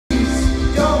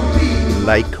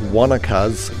Lake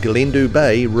Wanaka's Glendu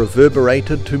Bay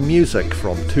reverberated to music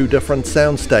from two different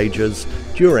sound stages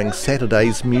during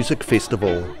Saturday's music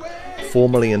festival.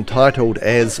 Formerly entitled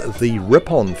as the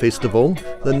Rippon Festival,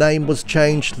 the name was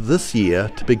changed this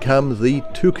year to become the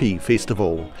TUKI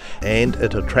Festival, and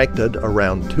it attracted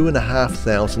around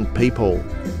 2,500 people.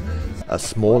 A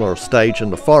smaller stage in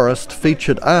the forest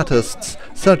featured artists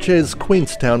such as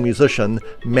Queenstown musician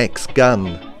Max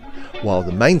Gunn, while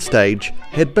the main stage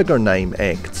had bigger name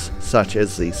acts such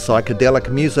as the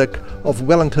psychedelic music of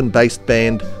Wellington-based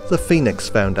band the Phoenix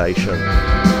Foundation.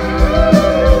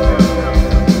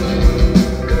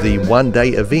 The one-day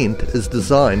event is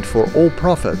designed for all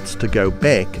profits to go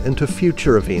back into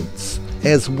future events,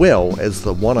 as well as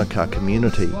the Wanaka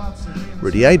community.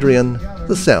 Rudy Adrian,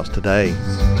 The South Today.